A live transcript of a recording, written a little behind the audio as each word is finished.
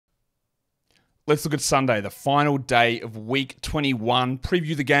Let's look at Sunday, the final day of week 21.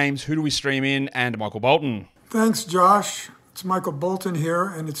 Preview the games, who do we stream in, and Michael Bolton. Thanks, Josh. It's Michael Bolton here,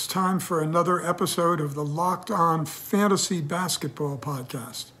 and it's time for another episode of the Locked On Fantasy Basketball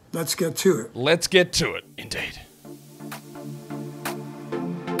Podcast. Let's get to it. Let's get to it, indeed.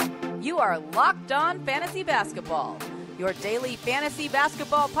 You are Locked On Fantasy Basketball, your daily fantasy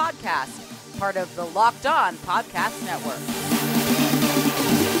basketball podcast, part of the Locked On Podcast Network.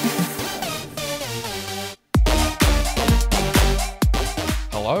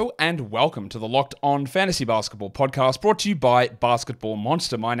 Hello and welcome to the Locked On Fantasy Basketball Podcast, brought to you by Basketball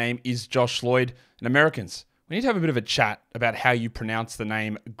Monster. My name is Josh Lloyd, and Americans, we need to have a bit of a chat about how you pronounce the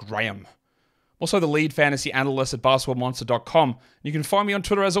name Graham. Also, the lead fantasy analyst at basketballmonster.com. You can find me on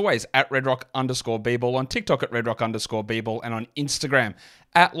Twitter, as always, at redrock_bball, on TikTok at redrock_bball, and on Instagram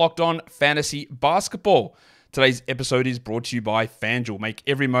at Locked On Fantasy Basketball. Today's episode is brought to you by FanDuel. Make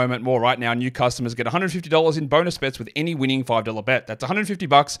every moment more. Right now, new customers get $150 in bonus bets with any winning $5 bet. That's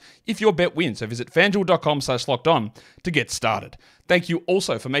 $150 if your bet wins. So visit FanDuel.com/LockedOn to get started. Thank you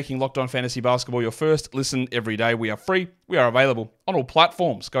also for making Locked On Fantasy Basketball your first listen every day. We are free. We are available on all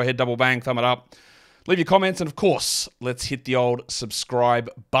platforms. Go ahead, double bang, thumb it up. Leave your comments. And of course, let's hit the old subscribe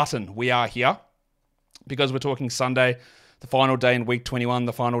button. We are here because we're talking Sunday, the final day in week 21,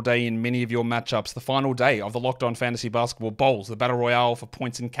 the final day in many of your matchups, the final day of the Locked On Fantasy Basketball Bowls, the Battle Royale for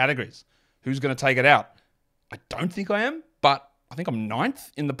points and categories. Who's going to take it out? I don't think I am, but I think I'm 9th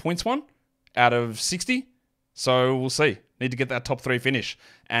in the points one out of 60. So we'll see. Need to get that top 3 finish.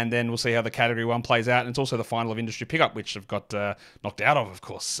 And then we'll see how the category one plays out. And it's also the final of Industry Pickup, which I've got knocked out of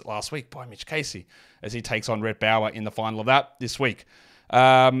course, last week by Mitch Casey, as he takes on Rhett Bauer in the final of that this week.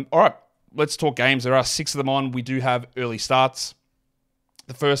 All right. Let's talk games. There are 6 of them on. We do have early starts.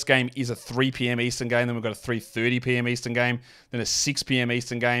 The first game is a 3 p.m. Eastern game. Then we've got a 3:30 p.m. Eastern game. Then a 6 p.m.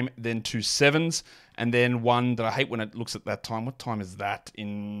 Eastern game. Then 2 7s. And then one that I hate when it looks at that time. What time is that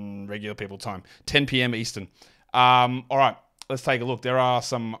in regular people time? 10 p.m. Eastern. All right. Let's take a look. There are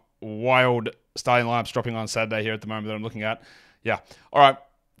some wild starting lineups dropping on Saturday here at the moment that I'm looking at. Yeah. All right.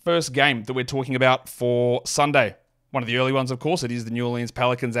 First game that we're talking about for Sunday. One of the early ones, of course, it is the New Orleans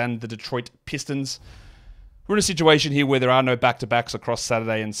Pelicans and the Detroit Pistons. We're in a situation here where there are no back-to-backs across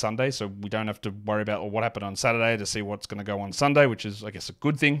Saturday and Sunday, so we don't have to worry about what happened on Saturday to see what's going to go on Sunday, which is, I guess, a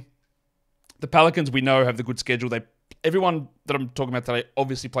good thing. The Pelicans, we know, have the good schedule. Everyone that I'm talking about today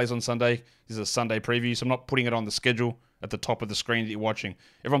obviously plays on Sunday. This is a Sunday preview, so I'm not putting it on the schedule at the top of the screen that you're watching.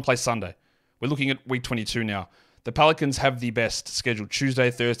 Everyone plays Sunday. We're looking at week 22 now. The Pelicans have the best schedule: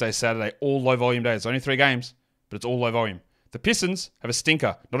 Tuesday, Thursday, Saturday, all low-volume days. Only 3 games, but it's all low volume. The Pistons have a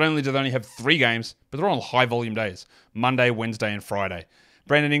stinker. Not only do they only have 3 games, but they're on high volume days: Monday, Wednesday, and Friday.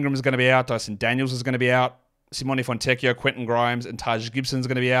 Brandon Ingram is going to be out. Dyson Daniels is going to be out. Simone Fontecchio, Quentin Grimes, and Taj Gibson is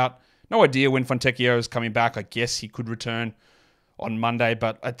going to be out. No idea when Fontecchio is coming back. I guess he could return on Monday,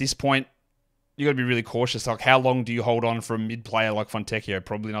 but at this point, you got to be really cautious. Like, how long do you hold on for a mid-player like Fontecchio?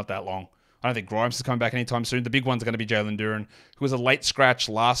 Probably not that long. I don't think Grimes is coming back anytime soon. The big ones are going to be Jalen Duren, who was a late scratch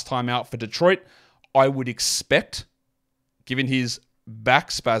last time out for Detroit. I would expect, given his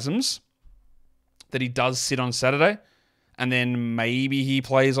back spasms, that he does sit on Saturday, and then maybe he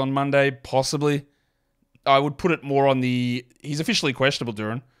plays on Monday, possibly. I would put it more on the... He's officially questionable,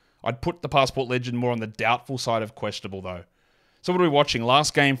 Duren. I'd put the Passport Legend more on the doubtful side of questionable, though. So what are we watching?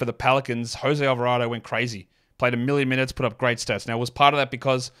 Last game for the Pelicans, Jose Alvarado went crazy. Played 1 million minutes, put up great stats. Now, was part of that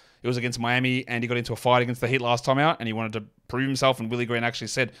because it was against Miami and he got into a fight against the Heat last time out and he wanted to prove himself, and Willie Green actually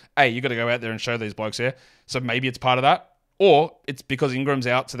said, hey, you got to go out there and show these blokes here. So maybe it's part of that. Or it's because Ingram's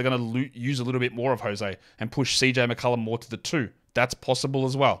out, so they're going to use a little bit more of Jose and push CJ McCollum more to the 2. That's possible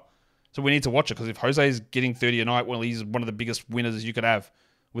as well. So we need to watch it, because if Jose is getting 30 a night, well, he's one of the biggest winners you could have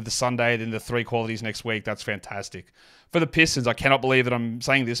with the Sunday, then the 3 qualities next week. That's fantastic. For the Pistons, I cannot believe that I'm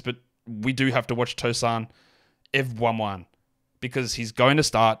saying this, but we do have to watch Tosan Ev11, because he's going to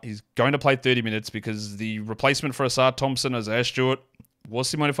start. He's going to play 30 minutes because the replacement for Asad Thompson, Isaiah Stewart, was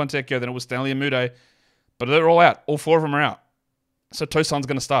Simone Fontecchio, then it was Stanley Amude, but they're all out. All 4 of them are out. So Tosan's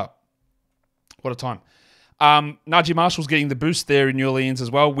going to start. What a time. Najee Marshall's getting the boost there in New Orleans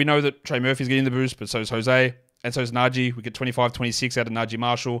as well. We know that Trey Murphy's getting the boost, but so is Jose. And so is Najee. We get 25-26 out of Najee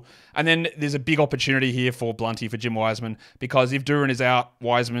Marshall. And then there's a big opportunity here for Blunty, for Jim Wiseman, because if Duren is out,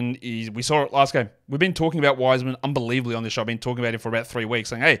 Wiseman is... We saw it last game. We've been talking about Wiseman unbelievably on this show. I've been talking about him for about 3 weeks,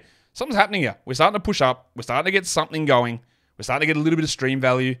 saying, hey, something's happening here. We're starting to push up. We're starting to get something going. We're starting to get a little bit of stream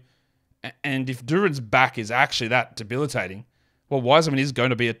value. And if Duren's back is actually that debilitating, well, Wiseman is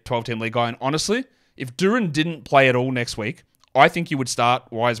going to be a 12-team league guy. And honestly, if Duren didn't play at all next week, I think you would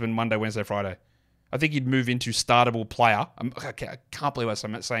start Wiseman Monday, Wednesday, Friday. I think he'd move into startable player. I can't believe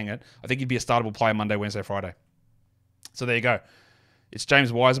I'm saying it. I think he'd be a startable player Monday, Wednesday, Friday. So there you go. It's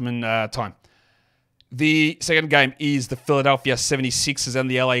James Wiseman time. The second game is the Philadelphia 76ers and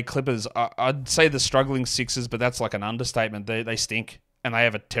the LA Clippers. I'd say the struggling Sixers, but that's like an understatement. They stink, and they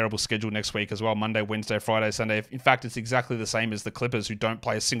have a terrible schedule next week as well. Monday, Wednesday, Friday, Sunday. In fact, it's exactly the same as the Clippers, who don't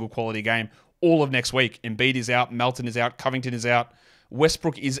play a single quality game all of next week. Embiid is out, Melton is out, Covington is out.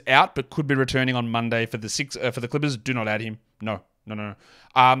 Westbrook is out, but could be returning on Monday for the Clippers. Do not add him. No.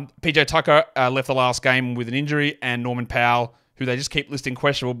 PJ Tucker left the last game with an injury, and Norman Powell, who they just keep listing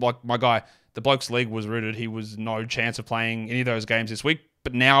questionable. Like my guy, the bloke's leg was rooted. He was no chance of playing any of those games this week.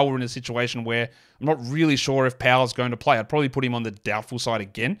 But now we're in a situation where I'm not really sure if Powell's going to play. I'd probably put him on the doubtful side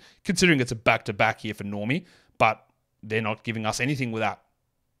again, considering it's a back-to-back here for Normie. But they're not giving us anything with that.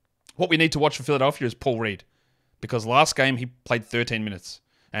 What we need to watch for Philadelphia is Paul Reed, because last game he played 13 minutes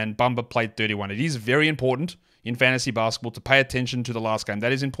and Bumba played 31. It is very important in fantasy basketball to pay attention to the last game.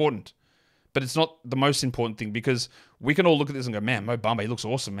 That is important. But it's not the most important thing, because we can all look at this and go, man, Mo Bamba, he looks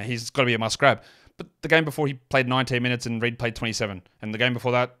awesome, man. He's got to be a must grab. But the game before, he played 19 minutes and Reed played 27. And the game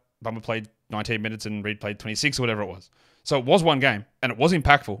before that, Bamba played 19 minutes and Reed played 26 or whatever it was. So it was one game, and it was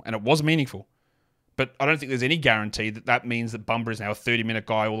impactful, and it was meaningful. But I don't think there's any guarantee that means that Bumba is now a 30-minute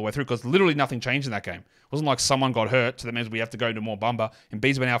guy all the way through, because literally nothing changed in that game. It wasn't like someone got hurt, so that means we have to go to more Bumba. And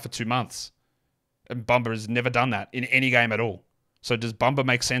B's been out for 2 months. And Bumba has never done that in any game at all. So does Bumba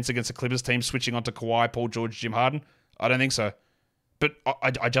make sense against the Clippers team switching onto Kawhi, Paul George, Jim Harden? I don't think so. But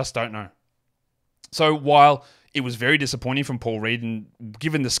I just don't know. So while it was very disappointing from Paul Reed, and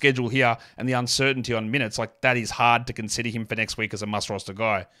given the schedule here and the uncertainty on minutes, like that is hard to consider him for next week as a must-roster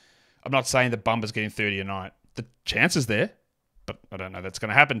guy. I'm not saying that Bumba's getting 30 a night. The chance is there, but I don't know that's going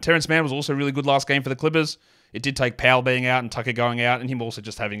to happen. Terrence Mann was also a really good last game for the Clippers. It did take Powell being out and Tucker going out, and him also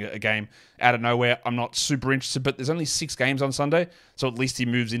just having a game out of nowhere. I'm not super interested, but there's only 6 games on Sunday, so at least he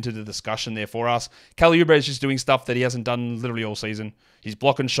moves into the discussion there for us. Kelly Oubre is just doing stuff that he hasn't done literally all season. He's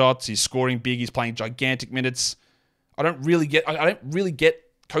blocking shots, he's scoring big, he's playing gigantic minutes. I don't really get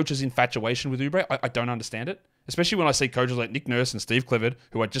coaches' infatuation with Oubre. I don't understand it, especially when I see coaches like Nick Nurse and Steve Clifford,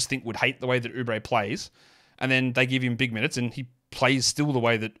 who I just think would hate the way that Oubre plays, and then they give him big minutes, and he plays still the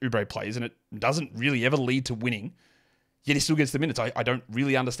way that Oubre plays, and it doesn't really ever lead to winning, yet he still gets the minutes. I don't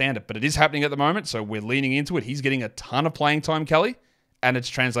really understand it, but it is happening at the moment, so we're leaning into it. He's getting a ton of playing time, Kelly, and it's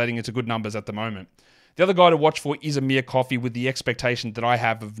translating into good numbers at the moment. The other guy to watch for is Amir Coffey, with the expectation that I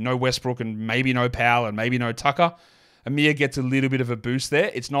have of no Westbrook and maybe no Powell and maybe no Tucker. Amir gets a little bit of a boost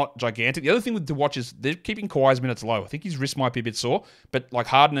there. It's not gigantic. The other thing to watch is they're keeping Kawhi's minutes low. I think his wrist might be a bit sore, but like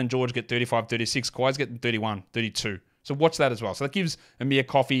Harden and George get 35, 36. Kawhi's getting 31, 32. So watch that as well. So that gives Amir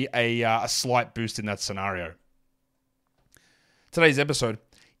Coffey a slight boost in that scenario. Today's episode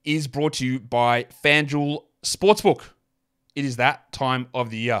is brought to you by FanDuel Sportsbook. It is that time of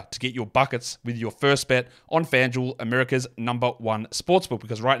the year to get your buckets with your first bet on FanDuel, America's #1 sportsbook,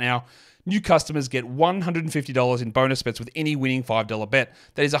 because right now, new customers get $150 in bonus bets with any winning $5 bet.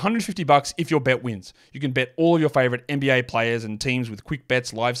 That is $150 if your bet wins. You can bet all of your favorite NBA players and teams with quick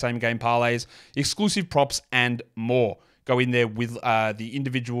bets, live same-game parlays, exclusive props, and more. Go in there with the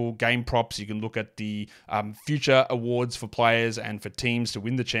individual game props. You can look at the future awards for players and for teams to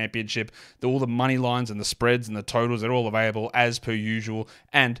win the championship. All the money lines and the spreads and the totals, they're all available as per usual.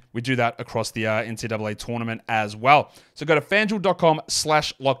 And we do that across the NCAA tournament as well. So go to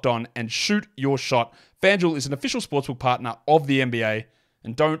FanDuel.com/lockedon and shoot your shot. FanDuel is an official sportsbook partner of the NBA.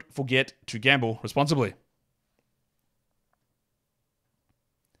 And don't forget to gamble responsibly.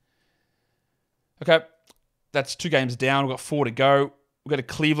 Okay. That's 2 games down. We've got 4 to go. We've got to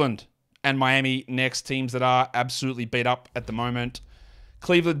Cleveland and Miami next, teams that are absolutely beat up at the moment.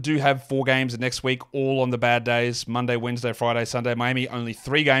 Cleveland do have 4 games next week, all on the bad days. Monday, Wednesday, Friday, Sunday. Miami only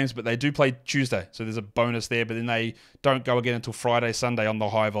 3 games, but they do play Tuesday. So there's a bonus there, but then they don't go again until Friday, Sunday on the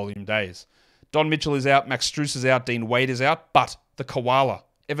high volume days. Don Mitchell is out. Max Strus is out. Dean Wade is out. But the koala,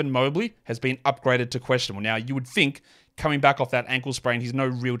 Evan Mobley, has been upgraded to questionable. Now, you would think, coming back off that ankle sprain, he's no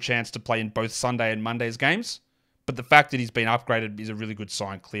real chance to play in both Sunday and Monday's games. But the fact that he's been upgraded is a really good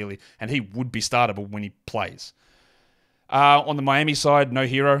sign, clearly. And he would be startable when he plays. On the Miami side, no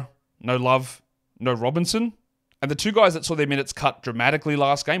Hero, no Love, no Robinson. And the 2 guys that saw their minutes cut dramatically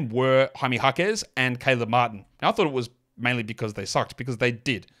last game were Jaime Jaquez and Caleb Martin. Now, I thought it was mainly because they sucked, because they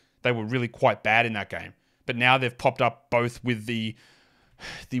did. They were really quite bad in that game. But now they've popped up both with the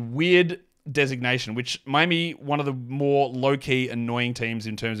weird designation, which Miami, one of the more low-key annoying teams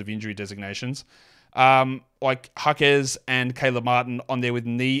in terms of injury designations. Like Jaquez and Caleb Martin on there with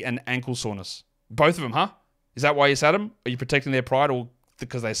knee and ankle soreness. Both of them, huh? Is that why you sat them? Are you protecting their pride or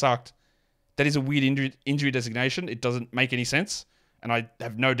because they sucked? That is a weird injury designation. It doesn't make any sense, and I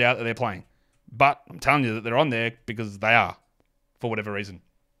have no doubt that they're playing. But I'm telling you that they're on there because they are, for whatever reason.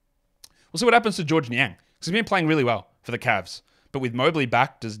 We'll see what happens to George Niang, because he's been playing really well for the Cavs. But with Mobley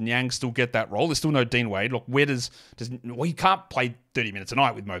back, does Niang still get that role? There's still no Dean Wade. Look, well, he can't play 30 minutes a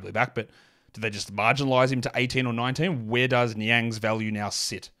night with Mobley back, but do they just marginalize him to 18 or 19? Where does Niang's value now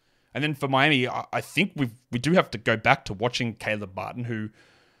sit? And then for Miami, I think we do have to go back to watching Caleb Martin, who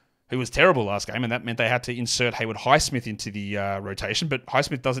was terrible last game, and that meant they had to insert Haywood Highsmith into the rotation, but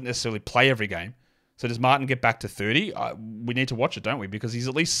Highsmith doesn't necessarily play every game. So does Martin get back to 30? We need to watch it, don't we? Because he's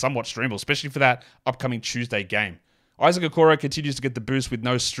at least somewhat streamable, especially for that upcoming Tuesday game. Isaac Okoro continues to get the boost with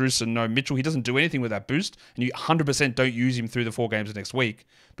no Strus and no Mitchell. He doesn't do anything with that boost, and you 100% don't use him through the 4 games of next week.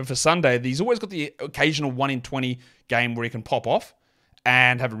 But for Sunday, he's always got the occasional 1 in 20 game where he can pop off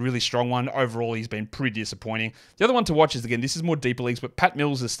and have a really strong one. Overall, he's been pretty disappointing. The other one to watch is, again, this is more deeper leagues, but Pat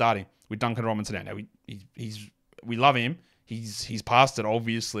Mills is starting with Duncan Robinson out. Now, we love him. He's past it,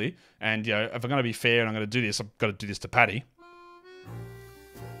 obviously. And, if I'm going to be fair and I'm going to do this, I've got to do this to Patty.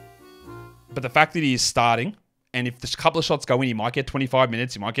 But the fact that he is starting, and if there's a couple of shots go in, he might get 25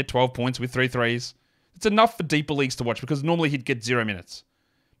 minutes. He might get 12 points with 3 threes. It's enough for deeper leagues to watch because normally he'd get 0 minutes.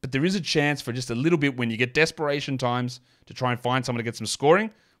 But there is a chance for just a little bit when you get desperation times to try and find someone to get some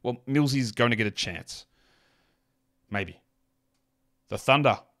scoring. Well, Millsy's going to get a chance. Maybe. The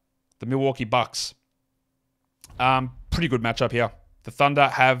Thunder. The Milwaukee Bucks. Pretty good matchup here. The Thunder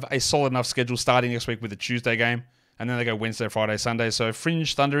have a solid enough schedule starting next week with the Tuesday game. And then they go Wednesday, Friday, Sunday. So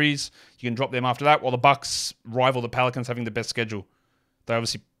fringe Thunderies, you can drop them after that. While the Bucks rival the Pelicans having the best schedule. They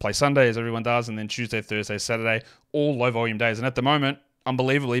obviously play Sunday, as everyone does. And then Tuesday, Thursday, Saturday. All low volume days. And at the moment,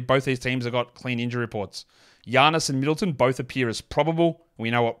 unbelievably, both these teams have got clean injury reports. Giannis and Middleton both appear as probable. We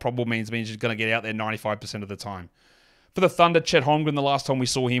know what probable means you're going to get out there 95% of the time. For the Thunder, Chet Holmgren, the last time we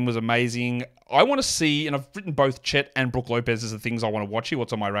saw him was amazing. I want to see, and I've written both Chet and Brook Lopez as the things I want to watch here,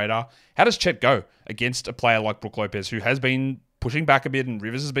 what's on my radar. How does Chet go against a player like Brook Lopez, who has been pushing back a bit and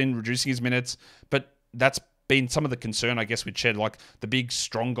Rivers has been reducing his minutes, but that's been some of the concern, I guess, with Chet, like the big,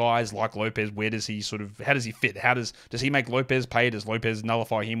 strong guys like Lopez. Where does he how does he fit? Does he make Lopez pay? Does Lopez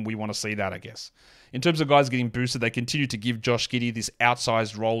nullify him? We want to see that, I guess. In terms of guys getting boosted, they continue to give Josh Giddey this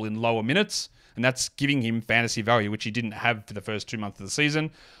outsized role in lower minutes, and that's giving him fantasy value, which he didn't have for the first 2 months of the season.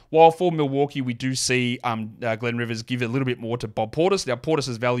 While for Milwaukee, we do see Glenn Rivers give a little bit more to Bob Portis. Now,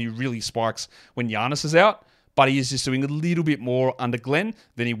 Portis' value really spikes when Giannis is out, but he is just doing a little bit more under Glenn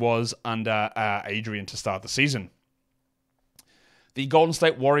than he was under Adrian to start the season. The Golden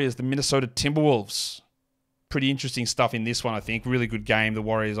State Warriors, the Minnesota Timberwolves. Pretty interesting stuff in this one, I think. Really good game. The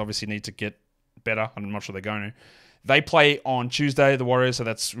Warriors obviously need to get better. I'm not sure they're going to. They play on Tuesday, the Warriors, so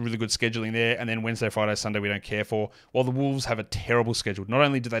that's really good scheduling there. And then Wednesday, Friday, Sunday, we don't care for. While the Wolves have a terrible schedule. Not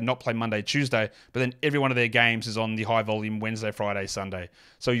only do they not play Monday, Tuesday, but then every one of their games is on the high volume Wednesday, Friday, Sunday.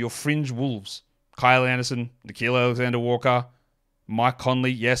 So your fringe Wolves, Kyle Anderson, Nickeil Alexander-Walker, Mike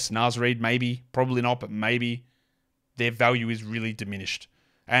Conley, yes, Naz Reid, maybe. Probably not, but maybe. Their value is really diminished.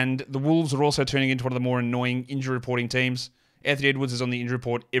 And the Wolves are also turning into one of the more annoying injury reporting teams. Anthony Edwards is on the injury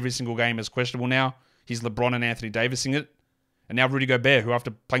report every single game as questionable now. He's LeBron and Anthony Davising it. And now Rudy Gobert, who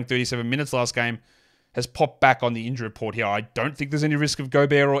after playing 37 minutes last game, has popped back on the injury report here. I don't think there's any risk of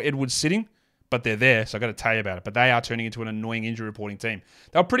Gobert or Edwards sitting, but they're there, so I've got to tell you about it. But they are turning into an annoying injury reporting team.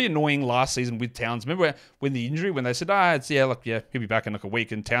 They were pretty annoying last season with Towns. Remember when the injury, when they said, he'll be back in like a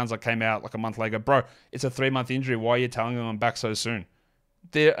week, and Towns came out like a month later, bro, it's a 3-month injury. Why are you telling them I'm back so soon?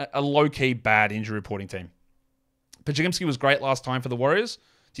 They're a low-key bad injury reporting team. Pajemski was great last time for the Warriors.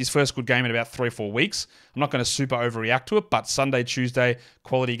 It's his first good game in about 3 or 4 weeks. I'm not going to super overreact to it, but Sunday, Tuesday,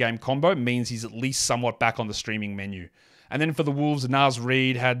 quality game combo means he's at least somewhat back on the streaming menu. And then for the Wolves, Naz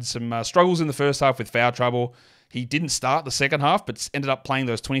Reid had some struggles in the first half with foul trouble. He didn't start the second half, but ended up playing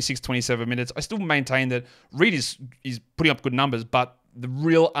those 26, 27 minutes. I still maintain that Reid is putting up good numbers, but the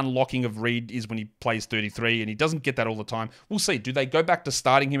real unlocking of Reid is when he plays 33, and he doesn't get that all the time. We'll see. Do they go back to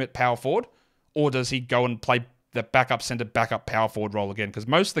starting him at power forward, or does he go and play the backup center, backup power forward role again? Because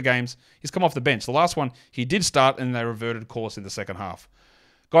most of the games, he's come off the bench. The last one, he did start, and they reverted course in the second half.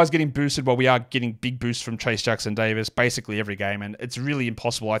 Guys getting boosted, while we are getting big boosts from Trayce Jackson-Davis basically every game, and it's really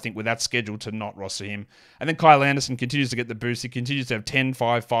impossible, I think, with that schedule to not roster him. And then Kyle Anderson continues to get the boost. He continues to have 10,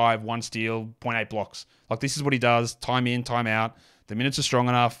 5, 5, 1 steal, 0.8 blocks. Like, this is what he does, time in, time out. The minutes are strong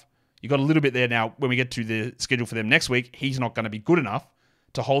enough. You got a little bit there now. When we get to the schedule for them next week, he's not going to be good enough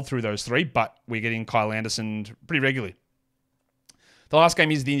to hold through those 3, but we're getting Kyle Anderson pretty regularly. The last game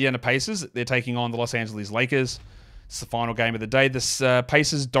is the Indiana Pacers. They're taking on the Los Angeles Lakers. It's the final game of the day. The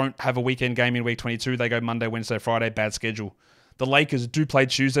Pacers don't have a weekend game in week 22. They go Monday, Wednesday, Friday. Bad schedule. The Lakers do play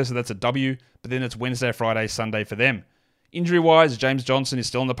Tuesday, so that's a W, but then it's Wednesday, Friday, Sunday for them. Injury-wise, James Johnson is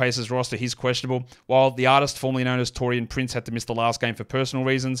still on the Pacers roster. He's questionable. While the artist formerly known as Taurean Prince had to miss the last game for personal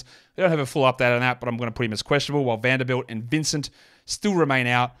reasons. They don't have a full update on that, but I'm going to put him as questionable, while Vanderbilt and Vincent still remain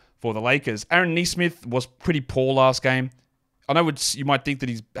out for the Lakers. Aaron Nesmith was pretty poor last game. I know you might think that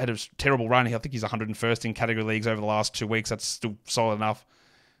he's had a terrible run. I think he's 101st in category leagues over the last 2 weeks. That's still solid enough.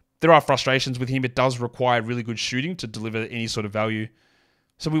 There are frustrations with him. It does require really good shooting to deliver any sort of value.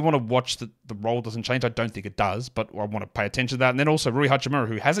 So we want to watch that the role doesn't change. I don't think it does, but I want to pay attention to that. And then also Rui Hachimura,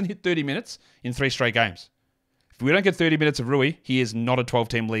 who hasn't hit 30 minutes in 3 straight games. If we don't get 30 minutes of Rui, he is not a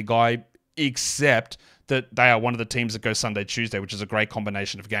 12-team league guy, except that they are one of the teams that go Sunday, Tuesday, which is a great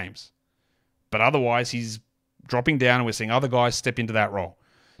combination of games. But otherwise, he's dropping down, and we're seeing other guys step into that role.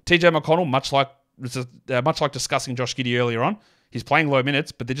 TJ McConnell, much like discussing Josh Giddey earlier on, he's playing low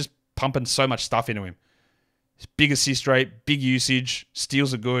minutes, but they're just pumping so much stuff into him. Big assist rate, big usage,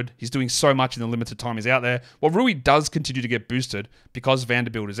 steals are good. He's doing so much in the limited time he's out there. Well, Rui does continue to get boosted because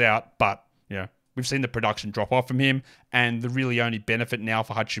Vanderbilt is out, but we've seen the production drop off from him, and the really only benefit now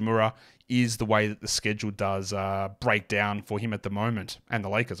for Hachimura is the way that the schedule does break down for him at the moment, and the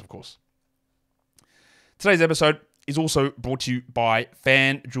Lakers, of course. Today's episode is also brought to you by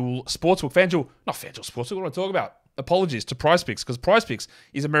FanDuel Sportsbook. Not FanDuel Sportsbook, what do I talk about? Apologies to PrizePicks, because PrizePicks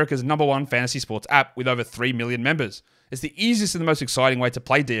is America's #1 fantasy sports app with over 3 million members. It's the easiest and the most exciting way to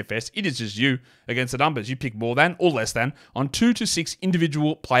play DFS. It is just you against the numbers. You pick more than or less than on 2 to 6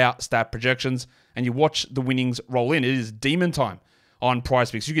 individual player stat projections, and you watch the winnings roll in. It is demon time on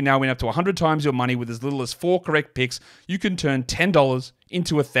PrizePicks. You can now win up to 100 times your money with as little as 4 correct picks. You can turn $10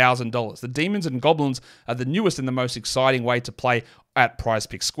 into $1,000. The Demons and Goblins are the newest and the most exciting way to play at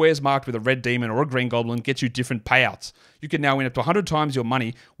PrizePicks. Squares marked with a red demon or a green goblin get you different payouts. You can now win up to 100 times your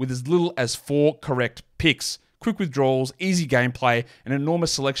money with as little as 4 correct picks. Quick withdrawals, easy gameplay, an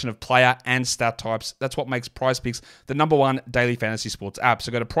enormous selection of player and stat types. That's what makes PrizePicks the #1 daily fantasy sports app.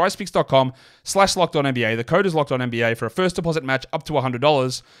 So go to prizepicks.com/LockedOnNBA. The code is LockedOnNBA for a first deposit match up to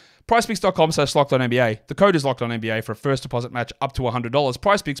 $100. PrizePicks.com/LockedOnNBA. The code is LockedOnNBA for a first deposit match up to $100.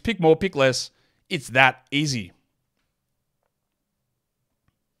 PrizePicks, pick more, pick less. It's that easy.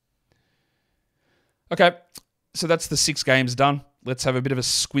 Okay, so that's the 6 games done. Let's have a bit of a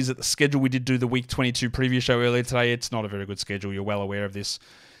squiz at the schedule. We did do the Week 22 preview show earlier today. It's not a very good schedule. You're well aware of this.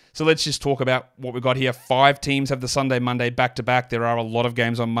 So let's just talk about what we've got here. 5 teams have the Sunday, Monday back-to-back. There are a lot of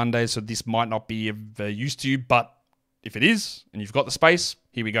games on Monday, so this might not be of use to you, but if it is, and you've got the space,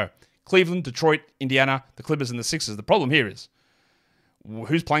 here we go. Cleveland, Detroit, Indiana, the Clippers, and the Sixers. The problem here is,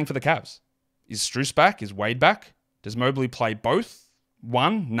 who's playing for the Cavs? Is Strus back? Is Wade back? Does Mobley play both?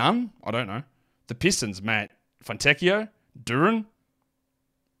 One? None? I don't know. The Pistons, Matt Fontecchio, Duran,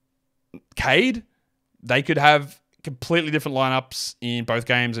 Cade, they could have completely different lineups in both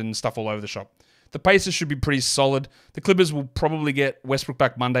games and stuff all over the shop. The Pacers should be pretty solid. The Clippers will probably get Westbrook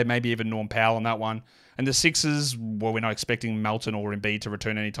back Monday, maybe even Norm Powell on that one. And the Sixers, well, we're not expecting Melton or Embiid to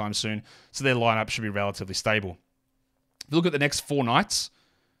return anytime soon, so their lineup should be relatively stable. If you look at the next 4 nights,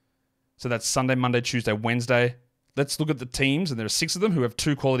 so that's Sunday, Monday, Tuesday, Wednesday, let's look at the teams, and there are 6 of them who have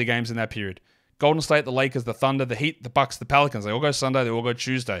 2 quality games in that period. Golden State, the Lakers, the Thunder, the Heat, the Bucks, the Pelicans. They all go Sunday, they all go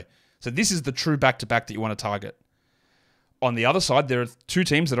Tuesday. So this is the true back-to-back that you want to target. On the other side, there are 2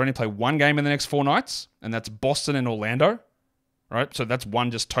 teams that only play 1 game in the next 4 nights, and that's Boston and Orlando. Right? So that's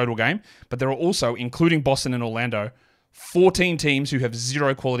 1 just total game. But there are also, including Boston and Orlando, 14 teams who have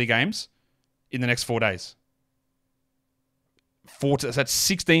 0 quality games in the next 4 days. So that's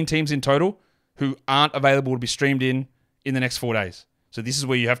 16 teams in total who aren't available to be streamed in the next 4 days. So this is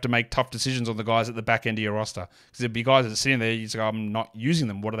where you have to make tough decisions on the guys at the back end of your roster. Because there'll be guys that are sitting there, you just go, I'm not using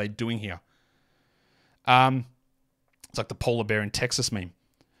them. What are they doing here? It's like the polar bear in Texas meme.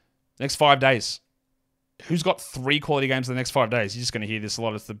 Next 5 days. Who's got 3 quality games in the next 5 days? You're just going to hear this a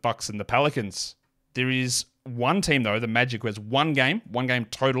lot. It's the Bucks and the Pelicans. There is one team, though, the Magic, who has one game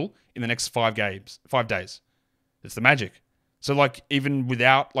total in the next 5 days. It's the Magic. So, like, even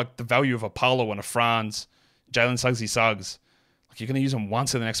without, like, the value of a Paolo and a Franz, Jalen Suggs, like, you're going to use them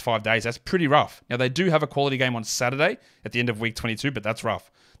once in the next 5 days. That's pretty rough. Now, they do have a quality game on Saturday at the end of week 22, but that's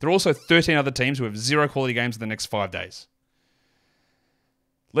rough. There are also 13 other teams who have 0 quality games in the next 5 days.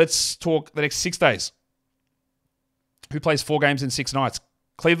 Let's talk the next 6 days. Who plays 4 games in 6 nights?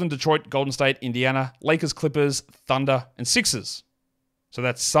 Cleveland, Detroit, Golden State, Indiana, Lakers, Clippers, Thunder, and Sixers. So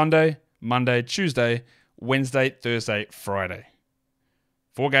that's Sunday, Monday, Tuesday, Wednesday, Thursday, Friday.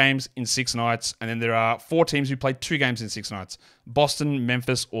 4 games in 6 nights, and then there are 4 teams who play 2 games in 6 nights. Boston,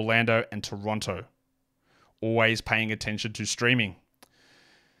 Memphis, Orlando, and Toronto. Always paying attention to streaming.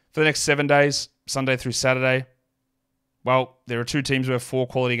 For the next 7 days, Sunday through Saturday, Well, there are two teams who have 4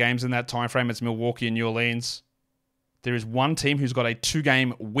 quality games in that time frame. It's Milwaukee and New Orleans. There is one team who's got a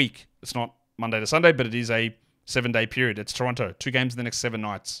 2-game week. It's not Monday to Sunday, but it is a 7-day period. It's Toronto. 2 games in the next 7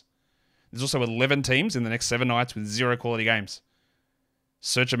 nights. There's also 11 teams in the next 7 nights with 0 quality games.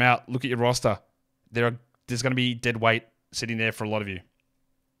 Search them out. Look at your roster. There's going to be dead weight sitting there for a lot of you.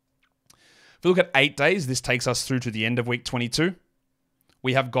 If we look at 8 days, this takes us through to the end of week 22.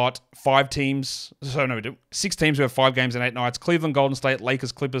 We have got 6 teams who have 5 games in 8 nights. Cleveland, Golden State,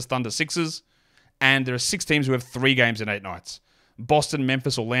 Lakers, Clippers, Thunder, Sixers. And there are 6 teams who have 3 games in 8 nights. Boston,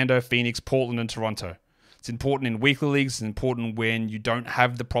 Memphis, Orlando, Phoenix, Portland, and Toronto. It's important in weekly leagues. It's important when you don't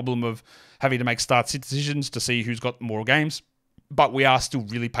have the problem of having to make start-sit decisions to see who's got more games. But we are still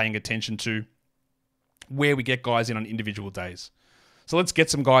really paying attention to where we get guys in on individual days. So let's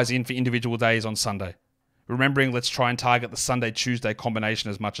get some guys in for individual days on Sunday. Remembering, let's try and target the Sunday-Tuesday combination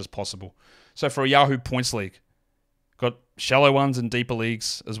as much as possible. So for a Yahoo Points League, got shallow ones and deeper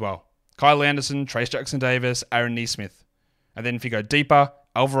leagues as well. Kyle Anderson, Trayce Jackson-Davis, Aaron Nesmith. And then if you go deeper,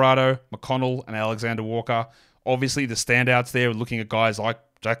 Alvarado, McConnell, and Alexander Walker. Obviously, the standouts there, looking at guys like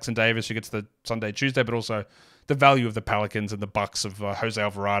Jackson-Davis, who gets the Sunday-Tuesday, but also the value of the Pelicans and the Bucks of Jose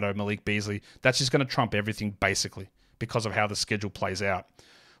Alvarado, Malik Beasley. That's just going to trump everything, basically, because of how the schedule plays out.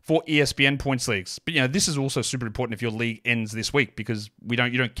 For ESPN points leagues. But, this is also super important if your league ends this week, because you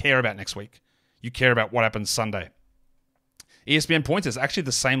don't care about next week. You care about what happens Sunday. ESPN points is actually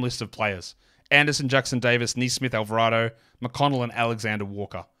the same list of players. Anderson, Jackson-Davis, Nesmith, Alvarado, McConnell, and Alexander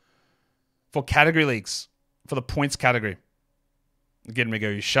Walker. For category leagues, for the points category, again, we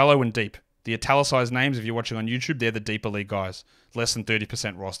go shallow and deep. The italicized names, if you're watching on YouTube, they're the deeper league guys. Less than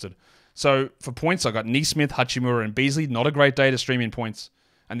 30% rostered. So for points, I got Nesmith, Hachimura, and Beasley. Not a great day to stream in points.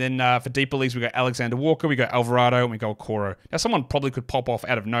 And then for deeper leagues, we got Alexander Walker, we got Alvarado, and we go Okoro. Now, someone probably could pop off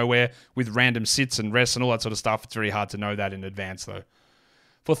out of nowhere with random sits and rests and all that sort of stuff. It's very hard to know that in advance, though.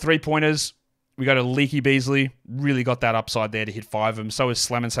 For 3-pointers, we got a Leaky Beasley. Really got that upside there to hit 5 of them. So is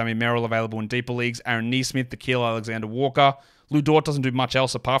Slam and Sammy Merrill available in deeper leagues. Aaron Nesmith, Nikhil Alexander Walker. Lou Dort doesn't do much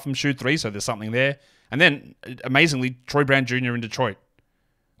else apart from shoot 3, so there's something there. And then, amazingly, Troy Brown Jr. in Detroit.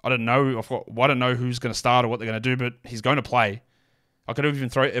 I don't know who's going to start or what they're going to do, but he's going to play. I could even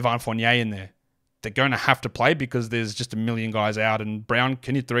throw Evan Fournier in there. They're going to have to play because there's just a million guys out, and Brown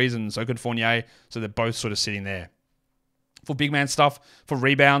can hit 3s and so could Fournier, so they're both sort of sitting there. For big man stuff, for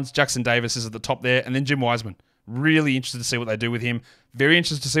rebounds, Jackson-Davis is at the top there, and then Jim Wiseman. Really interested to see what they do with him. Very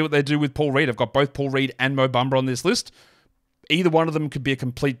interested to see what they do with Paul Reed. I've got both Paul Reed and Mo Bamba on this list. Either one of them could be a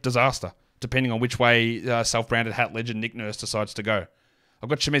complete disaster, depending on which way self-branded hat legend Nick Nurse decides to go. I've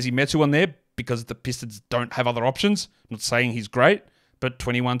got Chimezie Metu on there because the Pistons don't have other options. I'm not saying he's great, but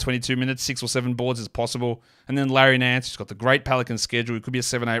 21, 22 minutes, 6 or 7 boards is possible. And then Larry Nance, who's got the great Pelicans schedule. He could be a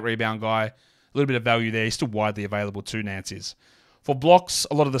 7-8 rebound guy. A little bit of value there. He's still widely available too, Nance is. For blocks,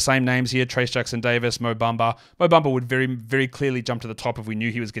 a lot of the same names here. Trayce Jackson-Davis, Mo Bamba. Mo Bamba would very, very clearly jump to the top if we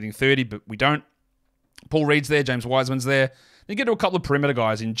knew he was getting 30, but we don't. Paul Reed's there. James Wiseman's there. Then you get to a couple of perimeter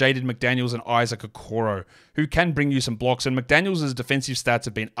guys in Jaden McDaniels and Isaac Okoro, who can bring you some blocks. And McDaniels' defensive stats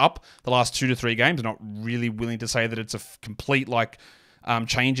have been up the last 2 to 3 games. I'm not really willing to say that it's a complete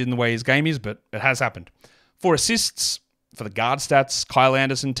change in the way his game is, but it has happened. For assists, for the guard stats, Kyle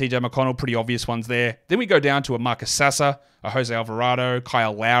Anderson, TJ McConnell, pretty obvious ones there. Then we go down to a Marcus Sasser, a Jose Alvarado,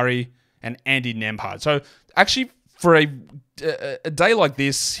 Kyle Lowry, and Andy Nembhard. So actually, for a day like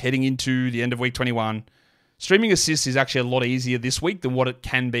this, heading into the end of week 21, streaming assists is actually a lot easier this week than what it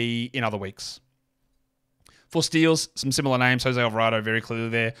can be in other weeks. For steals, some similar names. Jose Alvarado, very clearly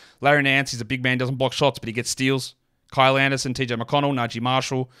there. Larry Nance, he's a big man, doesn't block shots, but he gets steals. Kyle Anderson, TJ McConnell, Najee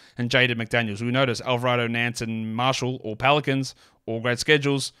Marshall, and Jaden McDaniels. We notice Alvarado, Nance, and Marshall, all Pelicans, all great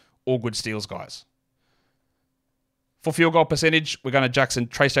schedules, all good steals guys. For field goal percentage, we're going to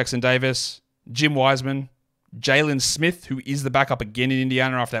Trayce Jackson-Davis, Jim Wiseman, Jalen Smith, who is the backup again in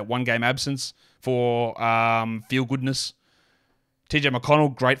Indiana after that 1-game absence for field goodness. TJ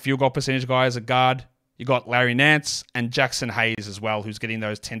McConnell, great field goal percentage guy as a guard. You got Larry Nance and Jackson Hayes as well, who's getting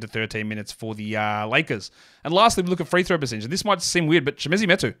those 10 to 13 minutes for the Lakers. And lastly, we look at free throw percentage. This might seem weird, but Chimezie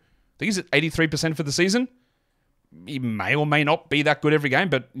Metu, I think he's at 83% for the season. He may or may not be that good every game,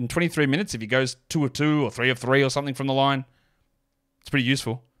 but in 23 minutes, if he goes 2 of 2 or 3 of 3 or something from the line, it's pretty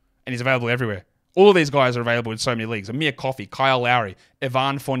useful. And he's available everywhere. All of these guys are available in so many leagues. Amir Coffey, Kyle Lowry,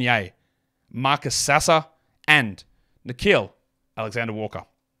 Evan Fournier, Marcus Sasser, and Nikhil Alexander Walker.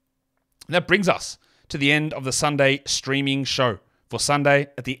 And that brings us to the end of the Sunday streaming show for Sunday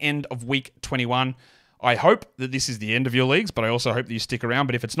at the end of week 21. I hope that this is the end of your leagues, but I also hope that you stick around.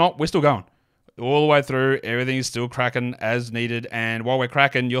 But if it's not, we're still going. All the way through, everything is still cracking as needed. And while we're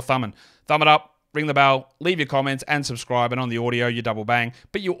cracking, you're thumbing. Thumb it up, ring the bell, leave your comments, and subscribe. And on the audio, you double bang.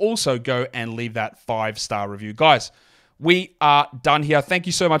 But you also go and leave that 5-star review. Guys, we are done here. Thank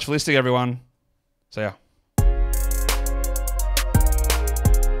you so much for listening, everyone. See ya.